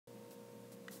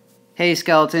Hey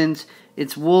Skeletons,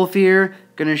 it's Wolf here,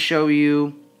 gonna show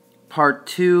you part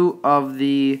 2 of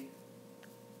the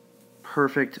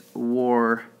Perfect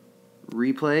War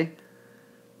replay.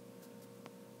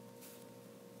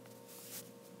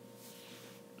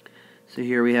 So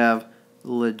here we have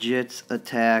Legit's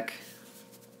attack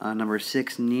on number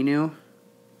 6 Ninu.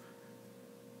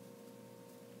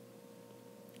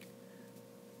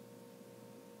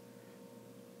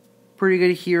 Pretty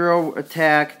good hero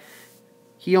attack.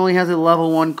 He only has a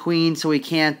level 1 queen, so he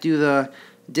can't do the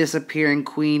disappearing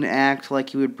queen act like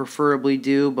he would preferably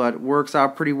do, but works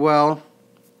out pretty well.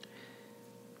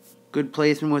 Good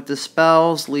placement with the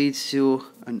spells leads to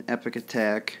an epic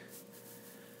attack.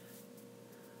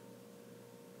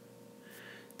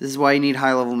 This is why you need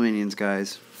high level minions,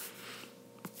 guys.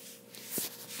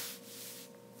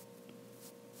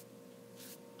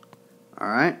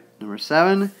 Alright, number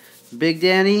 7, Big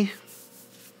Danny.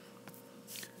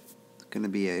 Going to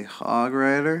be a hog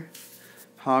rider,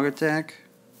 hog attack,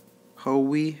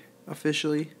 Howie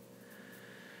officially.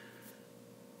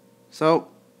 So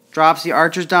drops the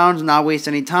archers down to not waste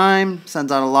any time,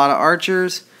 sends out a lot of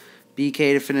archers,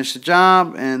 BK to finish the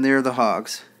job, and there are the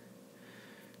hogs.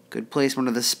 Good placement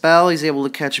of the spell. He's able to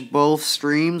catch both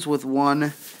streams with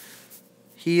one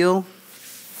heal.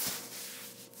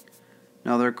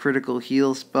 Another critical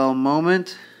heal spell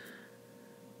moment.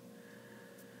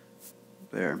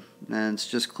 There. And it's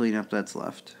just cleanup that's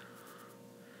left.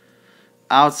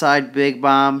 Outside big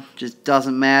bomb just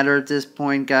doesn't matter at this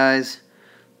point, guys.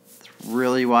 It's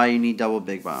really why you need double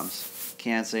big bombs.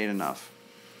 Can't say it enough.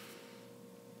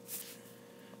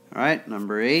 Alright,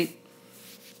 number 8.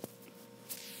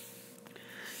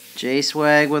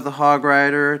 J-Swag with a Hog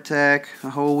Rider attack. A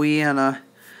Howie on a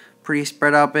pretty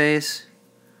spread out base.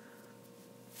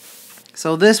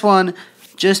 So this one,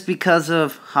 just because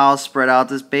of how spread out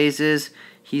this base is,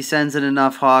 he sends in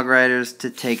enough Hog Riders to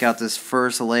take out this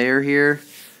first layer here.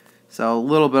 So a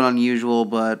little bit unusual,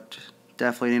 but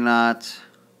definitely not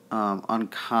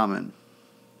uncommon.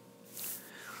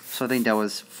 So I think that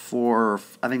was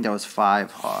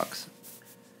 5 hogs,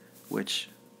 which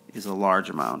is a large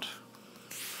amount.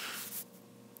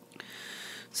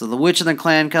 So the witch in the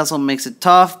clan castle makes it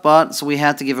tough, but so we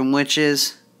had to give him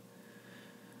witches.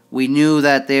 We knew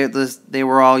that they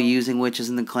were all using witches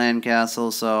in the clan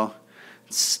castle, so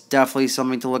it's definitely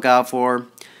something to look out for.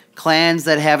 Clans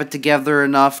that have it together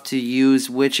enough to use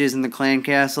witches in the clan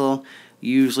castle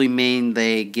usually mean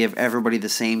they give everybody the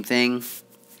same thing,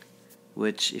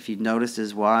 which, if you've noticed,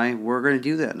 is why we're going to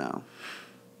do that now.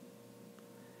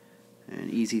 And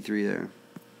easy 3 there.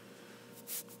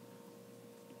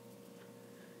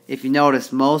 If you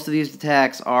notice, most of these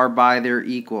attacks are by their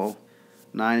equal.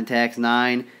 9 attacks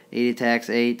 9, 8 attacks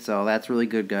 8, so that's really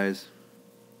good, guys.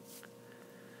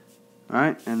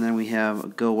 Alright, and then we have a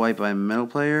Go White by middle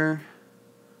player.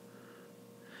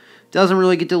 Doesn't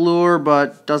really get the lure,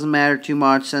 but doesn't matter too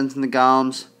much, sends in the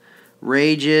golems.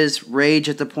 Rage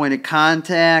at the point of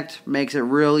contact, makes it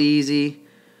real easy.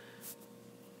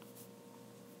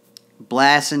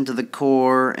 Blast into the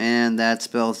core, and that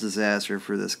spells disaster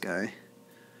for this guy.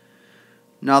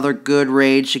 Another good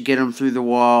rage to get him through the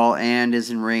wall and is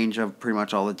in range of pretty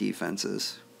much all the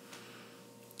defenses.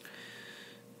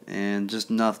 And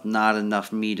just not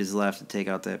enough meat is left to take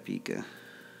out that Pika.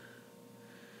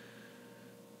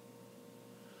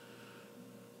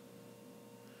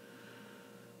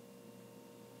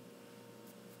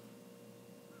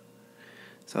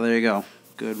 So there you go.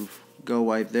 Good Go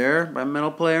Wipe there by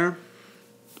middle player.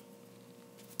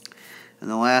 And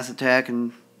the last attack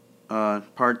in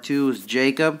part 2 is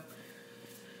Jacob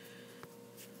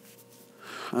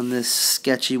on this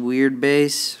sketchy weird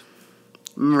base.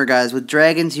 Remember, guys, with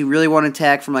dragons you really want to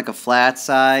attack from like a flat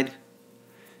side.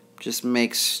 Just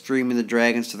makes streaming the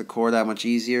dragons to the core that much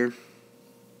easier.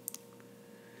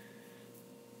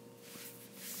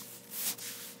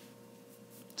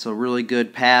 So really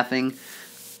good pathing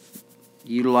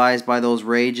utilized by those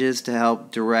rages to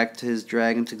help direct his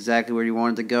dragons exactly where you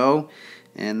want it to go.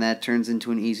 And that turns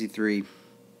into an easy 3.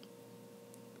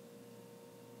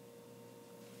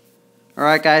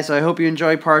 Alright guys, so I hope you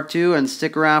enjoy part 2 and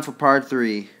stick around for part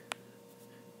 3.